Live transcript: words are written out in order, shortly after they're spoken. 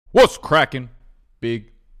What's cracking,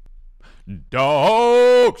 big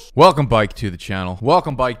dogs? Welcome back to the channel.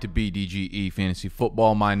 Welcome back to BDGE Fantasy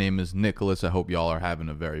Football. My name is Nicholas. I hope y'all are having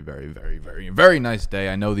a very nice day.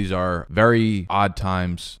 I know these are very odd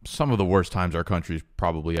times, some of the worst times our country's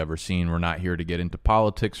probably ever seen. We're not here to get into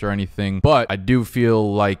politics or anything, but I do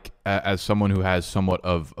feel like as someone who has somewhat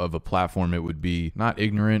of a platform, it would be not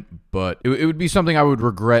ignorant, but it would be something I would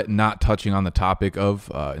regret not touching on the topic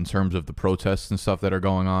of in terms of the protests and stuff that are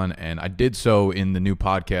going on. And I did so in the new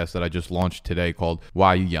podcast that I just launched today called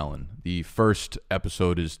Why You Yellin'? The first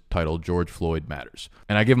episode is titled George Floyd Matters.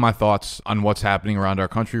 And I give my thoughts on what's happening around our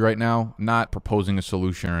country right now, not proposing a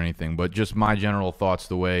solution or anything, but just my general thoughts,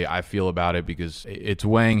 the way I feel about it, because it's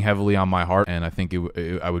weighing heavily on my heart. And I think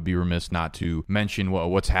I would be remiss not to mention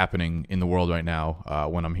what's happening in the world right now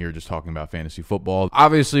when I'm here just talking about fantasy football.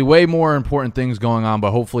 Obviously, way more important things going on, but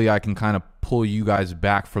hopefully I can kind of pull you guys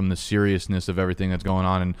back from the seriousness of everything that's going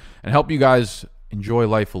on and help you guys enjoy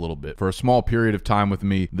life a little bit for a small period of time with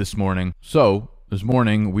me this morning. So this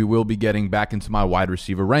morning, we will be getting back into my wide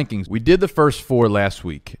receiver rankings. We did the first four last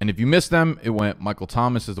week, and if you missed them, it went Michael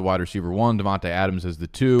Thomas as the wide receiver 1, Davante Adams as the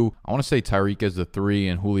 2. I want to say Tyreek as the 3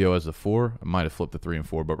 and Julio as the 4. I might have flipped the 3 and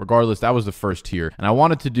 4, but regardless, that was the first tier. And I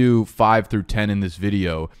wanted to do 5 through 10 in this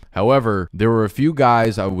video. However, there were a few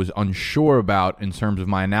guys I was unsure about in terms of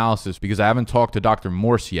my analysis because I haven't talked to Dr.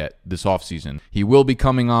 Morse yet this offseason. He will be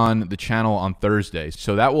coming on the channel on Thursday,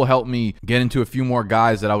 so that will help me get into a few more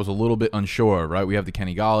guys that I was a little bit unsure, right? We have the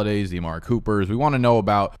Kenny Galladays, the Amari Coopers. We want to know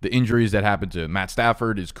about the injuries that happened to Matt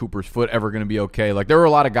Stafford. Is Cooper's foot ever going to be okay? Like, there were a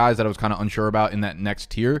lot of guys that I was kind of unsure about in that next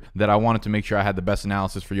tier that I wanted to make sure I had the best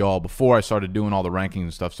analysis for y'all before I started doing all the rankings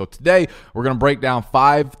and stuff. So today, we're going to break down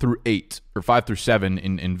 5 through 8 or 5 through 7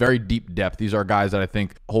 in very deep depth. These are guys that I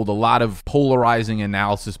think hold a lot of polarizing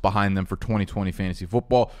analysis behind them for 2020 fantasy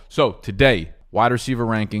football. So today, wide receiver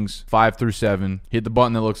rankings, 5 through 7. Hit the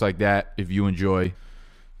button that looks like that if you enjoy.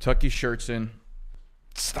 Tuck your shirts in.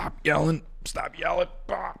 Stop yelling. Stop yelling.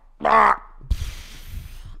 Bah, bah.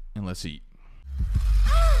 And let's eat.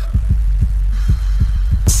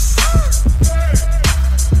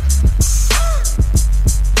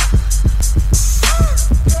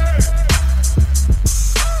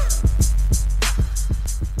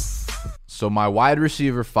 So my wide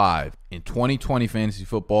receiver 5 in 2020 fantasy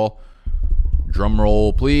football, drum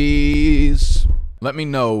roll please. Let me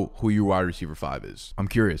know who your wide receiver 5 is. I'm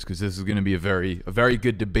curious because this is going to be a very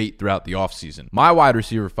good debate throughout the offseason. My wide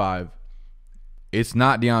receiver 5, it's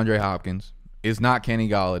not DeAndre Hopkins. It's not Kenny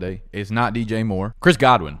Galladay. It's not DJ Moore. Chris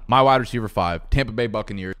Godwin, my wide receiver 5, Tampa Bay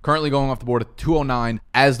Buccaneers, currently going off the board at 209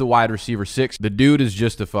 as the wide receiver 6. The dude is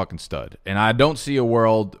just a fucking stud. And I don't see a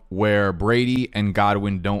world where Brady and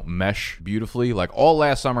Godwin don't mesh beautifully. Like, all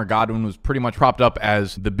last summer, Godwin was pretty much propped up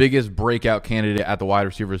as the biggest breakout candidate at the wide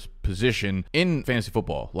receivers position in fantasy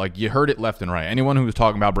football. Like, you heard it left and right. Anyone who was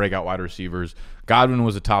talking about breakout wide receivers, Godwin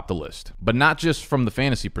was atop the list. But not just from the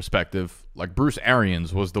fantasy perspective. Like, Bruce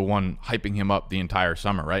Arians was the one hyping him up the entire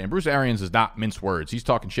summer, right? And Bruce Arians does not mince words. He's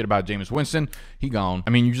talking shit about Jameis Winston. He gone. I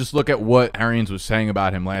mean, you just look at what Arians was saying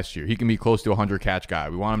about him last year. He can be close to a 100-catch guy.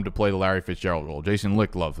 We want him to play the Larry Fitzgerald role. Jason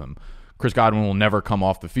Licht loved him. Chris Godwin will never come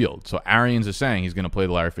off the field. So Arians is saying he's going to play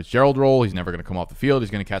the Larry Fitzgerald role. He's never going to come off the field.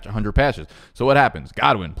 He's going to catch 100 passes. So what happens?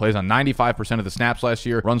 Godwin plays on 95% of the snaps last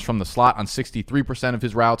year, runs from the slot on 63% of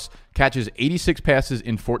his routes, catches 86 passes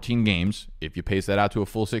in 14 games. If you pace that out to a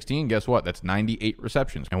full 16, guess what? That's 98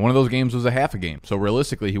 receptions. And one of those games was a half a game. So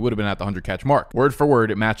realistically, he would have been at the 100-catch mark. Word for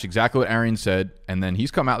word, it matched exactly what Arians said. And then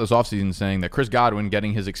he's come out this offseason saying that Chris Godwin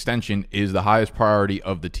getting his extension is the highest priority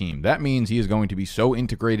of the team. That means he is going to be so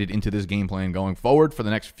integrated into this game plan going forward for the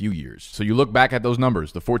next few years. So you look back at those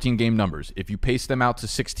numbers, the 14-game numbers. If you pace them out to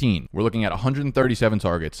 16, we're looking at 137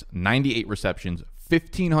 targets, 98 receptions,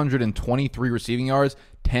 1,523 receiving yards,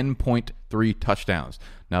 10.3 touchdowns.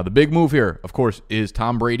 Now, the big move here, of course, is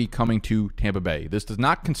Tom Brady coming to Tampa Bay. This does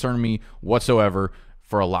not concern me whatsoever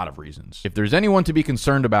for a lot of reasons. If there's anyone to be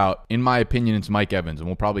concerned about, in my opinion, it's Mike Evans, and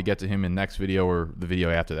we'll probably get to him in next video or the video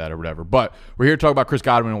after that or whatever. But we're here to talk about Chris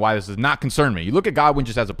Godwin and why this does not concern me. You look at Godwin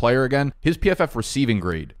just as a player again, his PFF receiving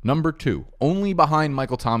grade, number 2, only behind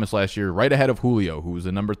Michael Thomas last year, right ahead of Julio, who was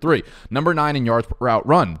the number 3. Number 9 in yards per route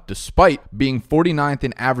run. Despite being 49th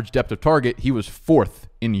in average depth of target, he was 4th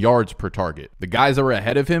in yards per target. The guys that were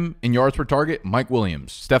ahead of him in yards per target, Mike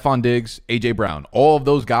Williams, Stephon Diggs, A.J. Brown. All of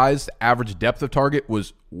those guys, the average depth of target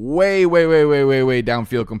was way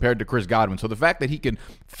downfield compared to Chris Godwin. So the fact that he can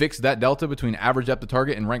fix that delta between average depth of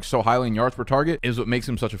target and rank so highly in yards per target is what makes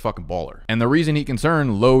him such a fucking baller. And the reason he can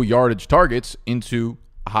turn low yardage targets into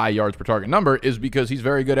a high yards per target number is because he's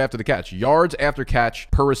very good after the catch. Yards after catch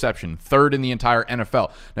per reception, third in the entire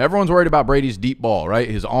NFL. Now, everyone's worried about Brady's deep ball, right?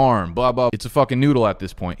 His arm, blah, blah. It's a fucking noodle at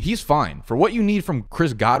this point. He's fine. For what you need from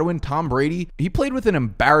Chris Godwin, Tom Brady, he played with an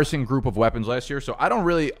embarrassing group of weapons last year, so I don't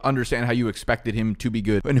really understand how you expected him to be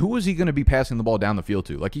good. And who is he going to be passing the ball down the field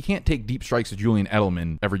to? Like, he can't take deep strikes to Julian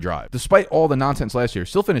Edelman every drive. Despite all the nonsense last year,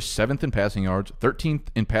 still finished 7th in passing yards, 13th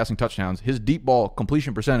in passing touchdowns. His deep ball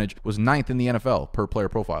completion percentage was 9th in the NFL per Player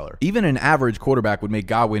Profiler. Even an average quarterback would make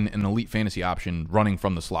Godwin an elite fantasy option running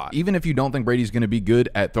from the slot. Even if you don't think Brady's going to be good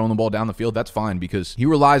at throwing the ball down the field, that's fine because he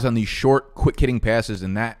relies on these short, quick-hitting passes,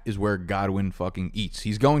 and that is where Godwin fucking eats.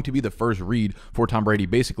 He's going to be the first read for Tom Brady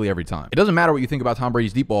basically every time. It doesn't matter what you think about Tom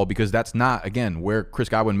Brady's deep ball because that's not, again, where Chris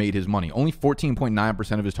Godwin made his money. Only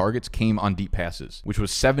 14.9% of his targets came on deep passes, which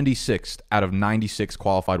was 76th out of 96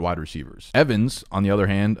 qualified wide receivers. Evans, on the other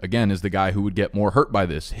hand, again, is the guy who would get more hurt by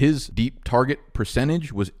this. His deep target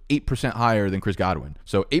percentage was 8% higher than Chris Godwin.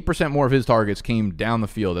 So 8% more of his targets came down the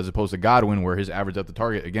field as opposed to Godwin, where his average at the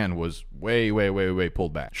target, again, was way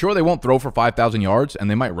pulled back. Sure, they won't throw for 5,000 yards and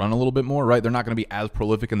they might run a little bit more, right? They're not going to be as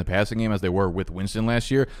prolific in the passing game as they were with Winston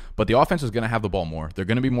last year, but the offense is going to have the ball more. They're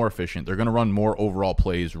going to be more efficient. They're going to run more overall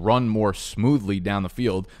plays, run more smoothly down the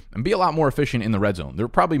field, and be a lot more efficient in the red zone. There are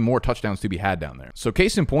probably more touchdowns to be had down there. So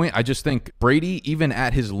case in point, I just think Brady, even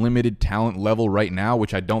at his limited talent level right now,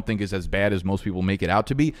 which I don't think is as bad as most people make it out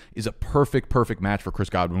to be, is a perfect match for Chris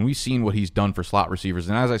Godwin. We've seen what he's done for slot receivers.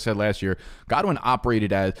 And as I said last year, Godwin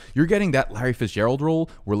operated as, you're getting that Larry Fitzgerald role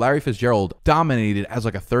where Larry Fitzgerald dominated as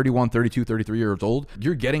like a 31, 32, 33 years old.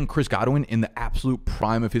 You're getting Chris Godwin in the absolute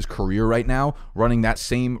prime of his career right now, running that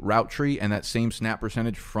same route tree and that same snap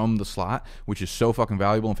percentage from the slot, which is so fucking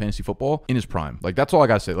valuable in fantasy football, in his prime. Like, that's all I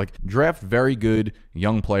gotta say. Like, draft very good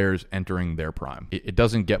young players entering their prime. It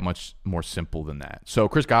doesn't get much more simple than that. So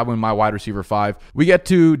Chris Godwin, my wide receiver 5. We get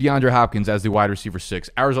to DeAndre Hopkins as the wide receiver 6.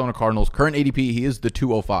 Arizona Cardinals, current ADP, he is the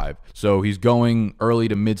 205. So he's going early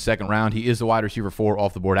to mid-second round. He is the wide receiver 4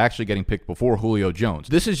 off the board, actually getting picked before Julio Jones.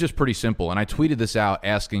 This is just pretty simple, and I tweeted this out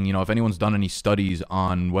asking, if anyone's done any studies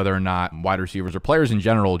on whether or not wide receivers or players in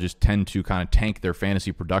general just tend to kind of tank their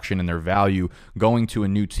fantasy production and their value going to a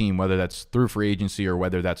new team, whether that's through free agency or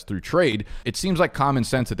whether that's through trade. It seems like common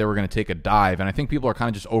sense that they were going to take a dive, and I think people are kind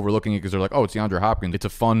of just overlooking it because they're like, oh, it's DeAndre Hopkins. It's a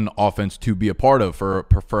fun offense to be a part of for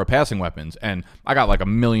a passing weapons. And I got like a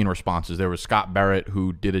million responses. There was Scott Barrett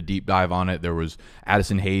who did a deep dive on it. There was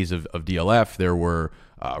Addison Hayes of DLF. There were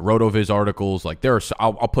RotoViz articles. Like,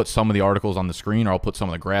 I'll put some of the articles on the screen, or I'll put some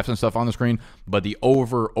of the graphs and stuff on the screen, but the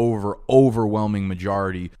overwhelming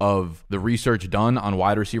majority of the research done on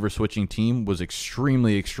wide receiver switching team was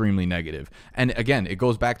extremely negative. And again, it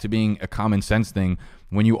goes back to being a common sense thing.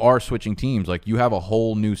 When you are switching teams, like, you have a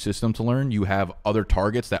whole new system to learn. You have other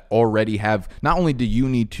targets that already have, not only do you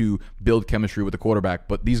need to build chemistry with the quarterback,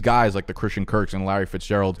 but these guys like the Christian Kirks and Larry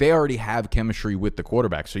Fitzgerald, they already have chemistry with the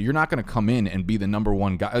quarterback. So you're not going to come in and be the number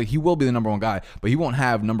one guy. He will be the number one guy, but he won't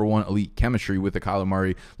have number one elite chemistry with the Kyler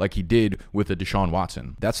Murray like he did with the Deshaun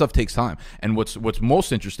Watson. That stuff takes time. And what's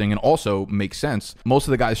most interesting and also makes sense, most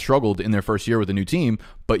of the guys struggled in their first year with a new team,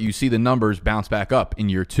 but you see the numbers bounce back up in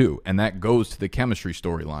year 2, and that goes to the chemistry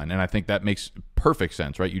storyline. And I think that makes perfect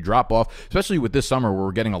sense, right? You drop off, especially with this summer where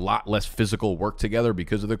we're getting a lot less physical work together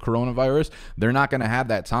because of the coronavirus. They're not going to have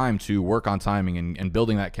that time to work on timing and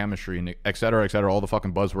building that chemistry and et cetera, all the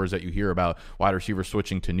fucking buzzwords that you hear about wide receivers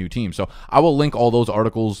switching to new teams. So I will link all those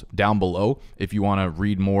articles down below if you want to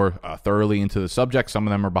read more thoroughly into the subject. Some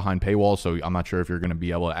of them are behind paywalls, so I'm not sure if you're going to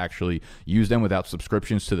be able to actually use them without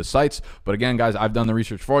subscriptions to the sites. But again, guys, I've done the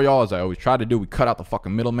research for y'all, as I always try to do. We cut out the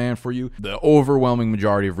fucking middleman for you. The overwhelming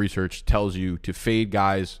majority of research tells you to fade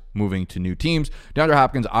guys moving to new teams. DeAndre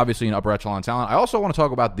Hopkins, obviously an upper echelon talent. I also want to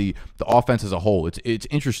talk about the offense as a whole. It's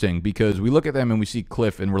interesting because we look at them and we see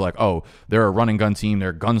Cliff and we're like, oh, they're a run and gun team,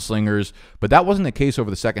 they're gunslingers. But that wasn't the case over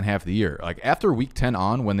the second half of the year. Like, after week 10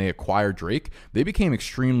 on, when they acquired Drake, they became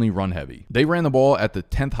extremely run heavy. They ran the ball at the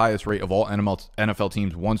 10th highest rate of all NFL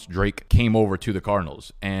teams once Drake came over to the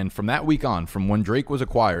Cardinals. And from that week on, from when Drake was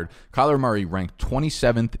acquired, Kyler Murray ranked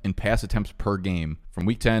 27th in pass attempts per game from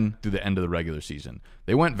week 10 through the end of the regular season.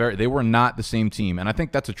 They were not the same team. And I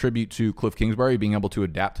think that's a tribute to Cliff Kingsbury being able to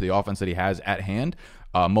adapt to the offense that he has at hand.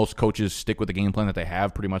 Most coaches stick with the game plan that they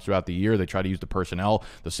have pretty much throughout the year. They try to use the personnel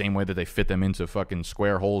the same way that they fit them into fucking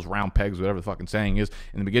square holes, round pegs, whatever the fucking saying is.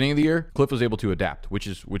 In the beginning of the year, Cliff was able to adapt, which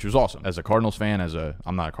was awesome. As a Cardinals fan,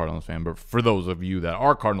 I'm not a Cardinals fan, but for those of you that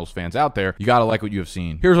are Cardinals fans out there, you got to like what you have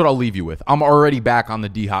seen. Here's what I'll leave you with. I'm already back on the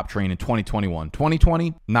D-Hop train in 2021.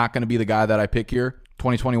 2020, not going to be the guy that I pick here.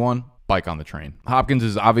 2021, spike on the train. Hopkins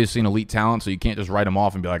is obviously an elite talent, so you can't just write him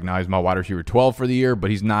off and be like, nah, he's my wide receiver 12 for the year,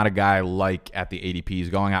 but he's not a guy like at the ADP he's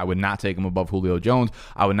going. I would not take him above Julio Jones.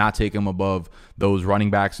 I would not take him above those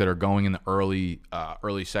running backs that are going in the early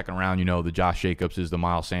second round. You know, the Josh Jacobs is, the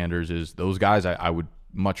Miles Sanders is, those guys I would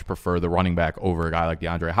much prefer the running back over a guy like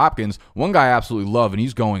DeAndre Hopkins. One guy I absolutely love, and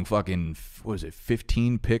he's going fucking,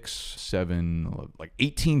 15 picks,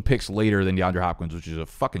 18 picks later than DeAndre Hopkins, which is a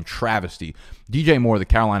fucking travesty. DJ Moore, the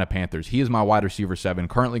Carolina Panthers. He is my wide receiver 7,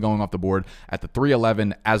 currently going off the board at the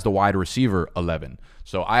 311 as the wide receiver 11.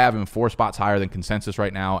 So I have him 4 spots higher than consensus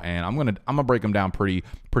right now, and I'm gonna break him down pretty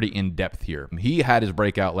in depth here. He had his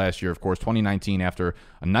breakout last year, of course, 2019, after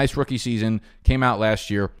a nice rookie season. Came out last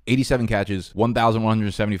year, 87 catches,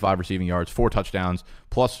 1,175 receiving yards, 4 touchdowns,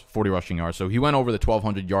 plus 40 rushing yards. So he went over the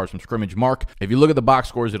 1,200 yards from scrimmage mark. If you look at the box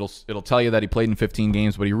scores, it'll tell you that he played in 15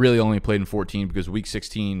 games, but he really only played in 14 because week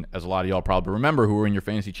 16, as a lot of y'all probably remember who were in your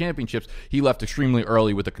fantasy championships, he left extremely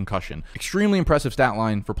early with a concussion. Extremely impressive stat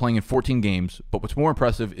line for playing in 14 games, but what's more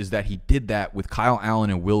impressive is that he did that with Kyle Allen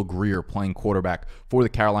and Will Grier playing quarterback for the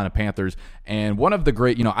Carolina Panthers. And one of the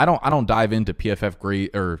great, I don't dive into PFF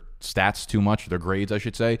grade or stats too much, their grades, I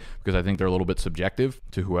should say, because I think they're a little bit subjective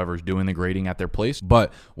to whoever's doing the grading at their place.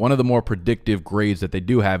 But one of the more predictive grades that they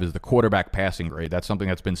do have is the quarterback passing grade. That's something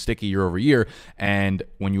that's been sticky year over year. And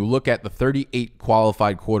when you look at the 38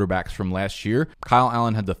 qualified quarterbacks from last year, Kyle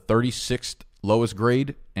Allen had the 36th lowest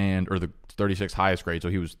grade or the 36th highest grade, so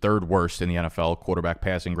he was 3rd worst in the NFL quarterback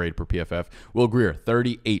passing grade per PFF. Will Grier,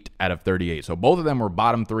 38 out of 38. So both of them were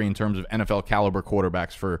bottom 3 in terms of NFL caliber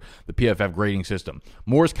quarterbacks for the PFF grading system.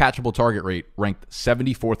 Moore's catchable target rate ranked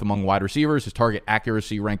 74th among wide receivers. His target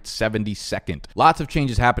accuracy ranked 72nd. Lots of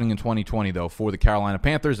changes happening in 2020, though, for the Carolina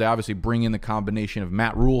Panthers. They obviously bring in the combination of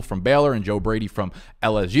Matt Rule from Baylor and Joe Brady from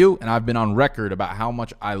LSU, and I've been on record about how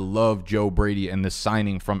much I love Joe Brady and this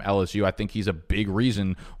signing from LSU. I think he's a big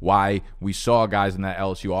reason why we saw guys in that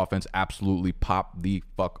LSU offense absolutely pop the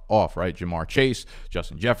fuck off, right? Jamar Chase,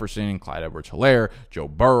 Justin Jefferson, Clyde Edwards-Helaire, Joe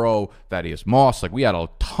Burrow, Thaddeus Moss. Like, we had a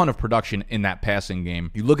ton of production in that passing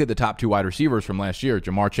game. You look at the top 2 wide receivers from last year,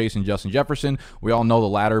 Jamar Chase and Justin Jefferson. We all know the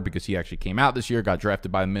latter because he actually came out this year, got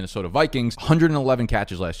drafted by the Minnesota Vikings. 111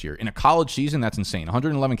 catches last year. In a college season, that's insane.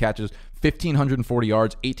 111 catches, 1,540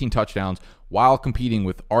 yards, 18 touchdowns, while competing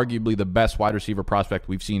with arguably the best wide receiver prospect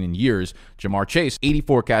we've seen in years, Jamar Chase.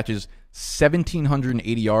 84 catches,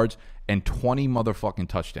 1,780 yards, and 20 motherfucking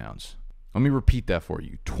touchdowns. Let me repeat that for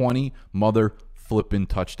you. 20 flipping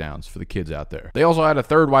touchdowns for the kids out there. They also had a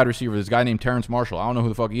 3rd wide receiver, this guy named Terrence Marshall. I don't know who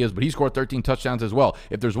the fuck he is, but he scored 13 touchdowns as well.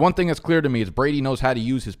 If there's one thing that's clear to me, it's Brady knows how to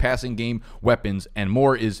use his passing game weapons, and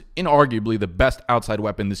Moore is inarguably the best outside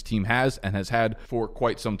weapon this team has and has had for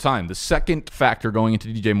quite some time. The second factor going into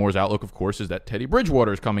DJ Moore's outlook, of course, is that Teddy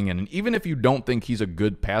Bridgewater is coming in, and even if you don't think he's a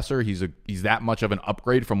good passer, he's that much of an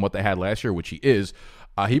upgrade from what they had last year, which he is.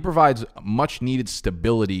 He provides much needed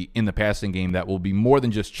stability in the passing game that will be more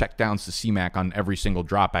than just checkdowns to C-Mac on every single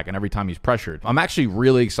dropback and every time he's pressured. I'm actually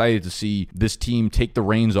really excited to see this team take the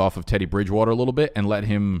reins off of Teddy Bridgewater a little bit and let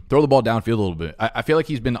him throw the ball downfield a little bit. I feel like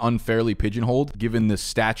he's been unfairly pigeonholed given the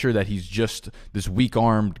stature that he's just this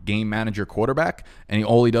weak-armed game manager quarterback, and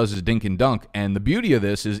all he does is dink and dunk. And the beauty of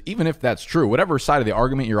this is, even if that's true, whatever side of the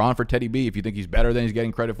argument you're on for Teddy B, if you think he's better than he's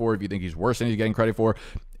getting credit for, if you think he's worse than he's getting credit for,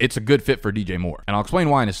 it's a good fit for DJ Moore. And I'll explain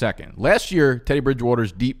why in a second. Last year, Teddy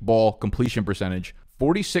Bridgewater's deep ball completion percentage,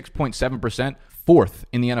 46.7%, 4th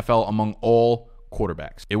in the NFL among all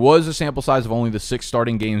quarterbacks. It was a sample size of only the 6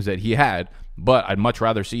 starting games that he had, but I'd much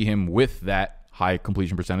rather see him with that high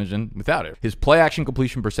completion percentage than without it. His play action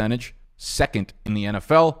completion percentage, 2nd in the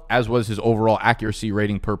NFL, as was his overall accuracy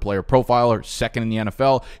rating per player profiler, 2nd in the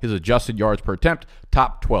NFL. His adjusted yards per attempt,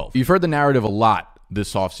 top 12. You've heard the narrative a lot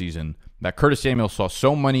this offseason that Curtis Samuel saw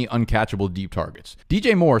so many uncatchable deep targets.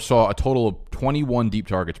 DJ Moore saw a total of 21 deep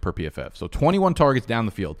targets per PFF. So 21 targets down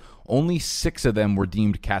the field. Only 6 of them were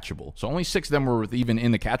deemed catchable. So only 6 of them were even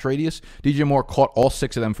in the catch radius. DJ Moore caught all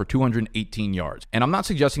 6 of them for 218 yards. And I'm not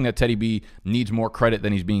suggesting that Teddy B needs more credit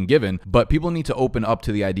than he's being given, but people need to open up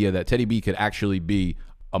to the idea that Teddy B could actually be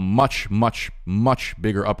a much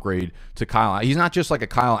bigger upgrade to Kyle. He's not just like a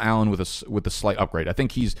Kyle Allen with a slight upgrade. I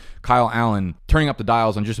think he's Kyle Allen turning up the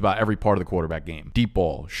dials on just about every part of the quarterback game. Deep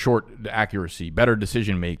ball, short accuracy, better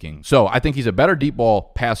decision making. So I think he's a better deep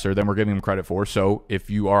ball passer than we're giving him credit for. So if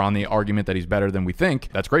you are on the argument that he's better than we think,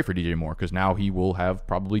 that's great for DJ Moore, because now he will have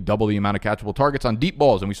probably double the amount of catchable targets on deep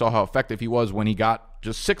balls. And we saw how effective he was when he got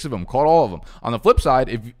just 6 of them, caught all of them. On the flip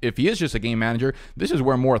side, if he is just a game manager, this is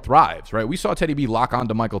where Moore thrives, right? We saw Teddy B lock on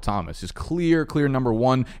to Michael Thomas, his clear number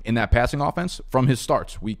one in that passing offense from his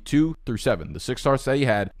starts, week 2 through 7. The 6 starts that he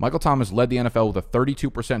had, Michael Thomas led the NFL with a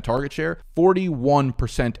 32% target share,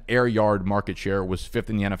 41% air yard market share, was 5th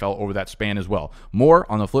in the NFL over that span as well. Moore,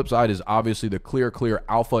 on the flip side, is obviously the clear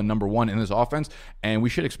alpha number 1 in this offense, and we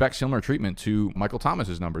should expect similar treatment to Michael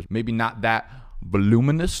Thomas's numbers. Maybe not that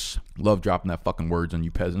voluminous. Love dropping that fucking words on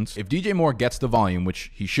you peasants. If DJ Moore gets the volume,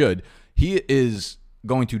 which he should, he is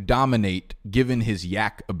going to dominate given his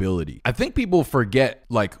yak ability. I think people forget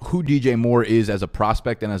like who DJ Moore is as a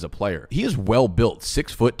prospect and as a player. He is well built,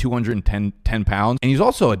 6 foot, 210 pounds, and he's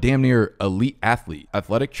also a damn near elite athlete.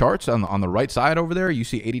 Athletic charts on the right side over there, you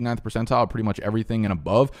see 89th percentile, pretty much everything and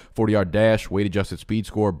above. 40-yard dash, weight adjusted speed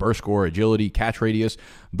score, burst score, agility, catch radius.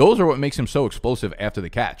 Those are what makes him so explosive after the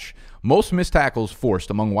catch. Most missed tackles forced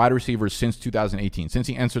among wide receivers since 2018, since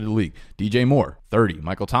he entered the league. DJ Moore, 30.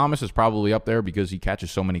 Michael Thomas is probably up there because he catches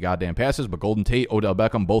so many goddamn passes, but Golden Tate, Odell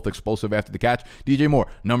Beckham, both explosive after the catch. DJ Moore,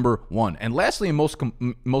 number 1. And lastly,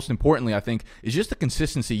 and most importantly, I think, is just the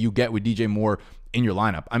consistency you get with DJ Moore in your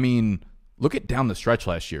lineup. I mean, look at down the stretch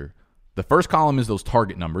last year. The first column is those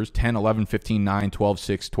target numbers, 10, 11, 15, 9, 12,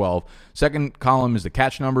 6, 12. Second column is the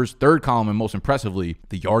catch numbers. Third column, and most impressively,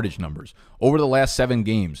 the yardage numbers. Over the last 7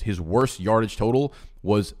 games, his worst yardage total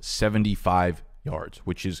was 75 yards,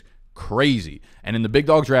 which is crazy. And in the Big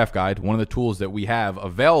Dog Draft Guide, one of the tools that we have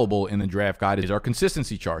available in the draft guide is our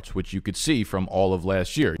consistency charts, which you could see from all of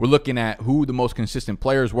last year. We're looking at who the most consistent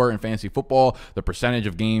players were in fantasy football, the percentage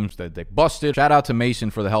of games that they busted. Shout out to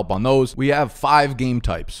Mason for the help on those. We have 5 game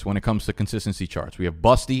types when it comes to consistency charts. We have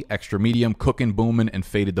busty, extra medium, cooking, booming, and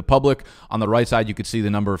faded the public. On the right side, you could see the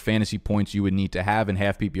number of fantasy points you would need to have in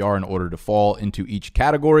half PPR in order to fall into each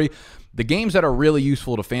category. The games that are really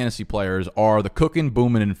useful to fantasy players are the cooking,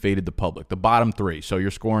 booming, and faded the public, the bottom 3. So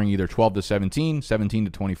you're scoring either 12 to 17, 17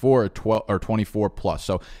 to 24, or 12 or 24 plus.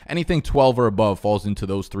 So anything 12 or above falls into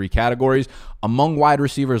those 3 categories. Among wide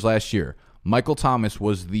receivers last year, Michael Thomas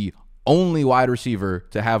was the only wide receiver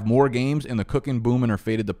to have more games in the cooking, booming, or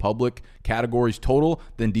faded the public categories total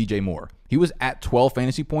than DJ Moore. He was at 12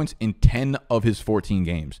 fantasy points in 10 of his 14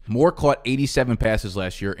 games. Moore caught 87 passes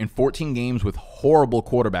last year in 14 games with horrible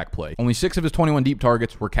quarterback play. Only 6 of his 21 deep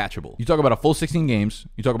targets were catchable. You talk about a full 16 games.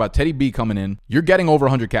 You talk about Teddy B coming in. You're getting over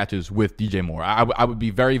 100 catches with DJ Moore. I would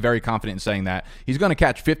be very, very confident in saying that. He's going to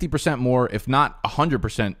catch 50% more, if not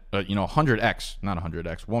 100%, 100x, not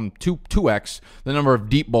 100x, 2x the number of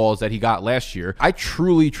deep balls that he got last year. I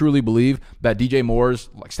truly believe that DJ Moore's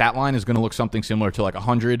stat line is going to look something similar to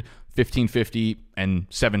 100, 1550, and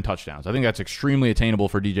 7 touchdowns. I think that's extremely attainable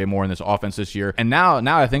for DJ Moore in this offense this year. And now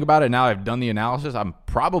I think about it, now I've done the analysis, I'm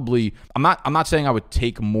not saying I would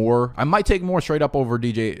take more. I might take more straight up over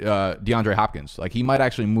DeAndre Hopkins. He might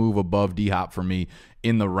actually move above D-Hop for me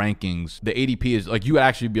in the rankings. The ADP is you would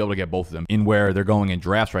actually be able to get both of them in where they're going in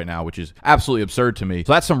drafts right now, which is absolutely absurd to me.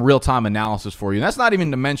 So that's some real-time analysis for you. And that's not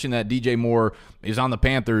even to mention that DJ Moore is on the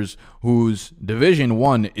Panthers, whose Division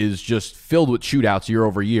 1 is just filled with shootouts year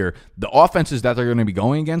over year. The offenses that they're going to be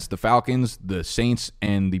going against, the Falcons, the Saints,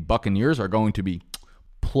 and the Buccaneers, are going to be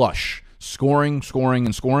plush. Scoring,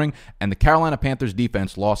 and the Carolina Panthers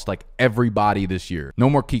defense lost everybody this year.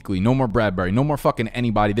 No more Kuechly, no more Bradbury, no more fucking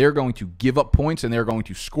anybody. They're going to give up points, and they're going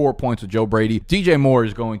to score points with Joe Brady. DJ Moore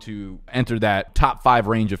is going to enter that top 5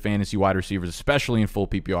 range of fantasy wide receivers, especially in full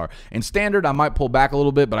PPR. In standard, I might pull back a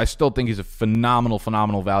little bit, but I still think he's a phenomenal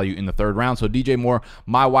value in the 3rd round. So DJ Moore,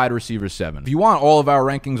 my wide receiver 7. If you want all of our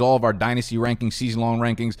rankings, all of our dynasty rankings, season-long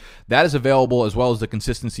rankings, that is available, as well as the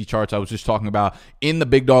consistency charts I was just talking about in the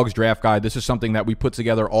Big Dogs Draft Guide. This is something that we put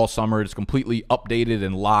together all summer. It's completely updated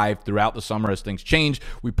and live throughout the summer as things change.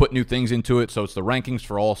 We put new things into it, so it's the rankings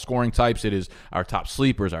for all scoring types. It is our top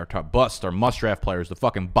sleepers, our top busts, our must-draft players, the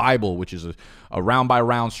fucking Bible, which is a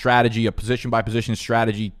round-by-round strategy, a position-by-position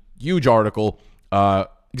strategy, huge article,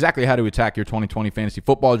 exactly how to attack your 2020 fantasy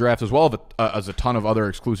football draft, as well as a ton of other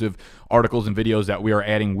exclusive articles and videos that we are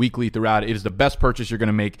adding weekly throughout. It is the best purchase you're going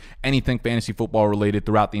to make, anything fantasy football related,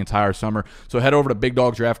 throughout the entire summer. So head over to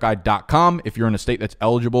BigDogsDraftGuide.com if you're in a state that's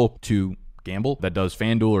eligible to gamble, that does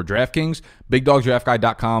FanDuel or DraftKings.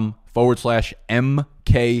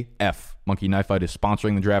 BigDogsDraftGuide.com/MKF. Monkey Knife Fight is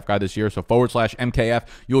sponsoring the draft guide this year, so /MKF.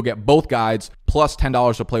 You'll get both guides plus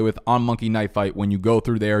 $10 to play with on Monkey Knife Fight when you go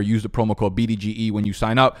through there. Use the promo code BDGE when you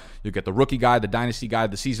sign up. You'll get the rookie guide, the dynasty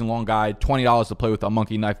guide, the season-long guide, $20 to play with on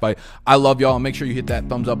Monkey Knife Fight. I love y'all, and make sure you hit that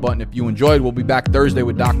thumbs up button if you enjoyed. We'll be back Thursday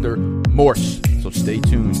with Dr. Morse, so stay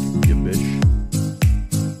tuned, you bitch.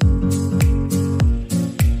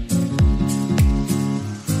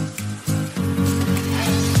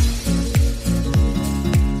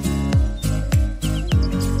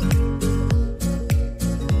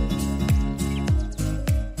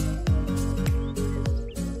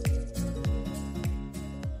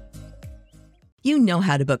 You know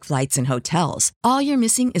how to book flights and hotels. All you're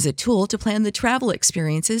missing is a tool to plan the travel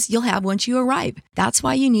experiences you'll have once you arrive. That's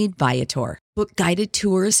why you need Viator. Book guided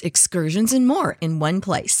tours, excursions, and more in one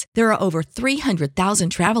place. There are over 300,000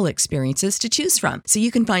 travel experiences to choose from, so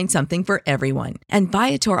you can find something for everyone. And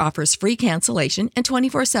Viator offers free cancellation and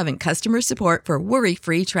 24/7 customer support for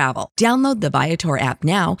worry-free travel. Download the Viator app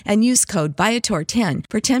now and use code Viator10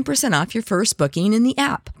 for 10% off your first booking in the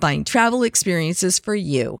app. Find travel experiences for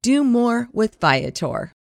you. Do more with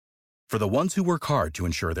Viator. For the ones who work hard to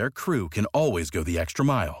ensure their crew can always go the extra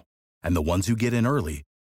mile, and the ones who get in early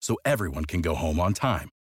so everyone can go home on time,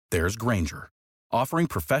 there's Grainger, offering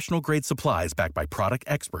professional-grade supplies backed by product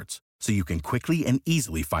experts so you can quickly and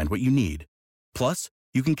easily find what you need. Plus,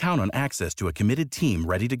 you can count on access to a committed team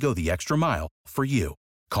ready to go the extra mile for you.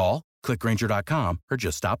 Call, click Grainger.com, or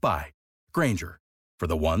just stop by. Grainger, for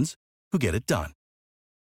the ones who get it done.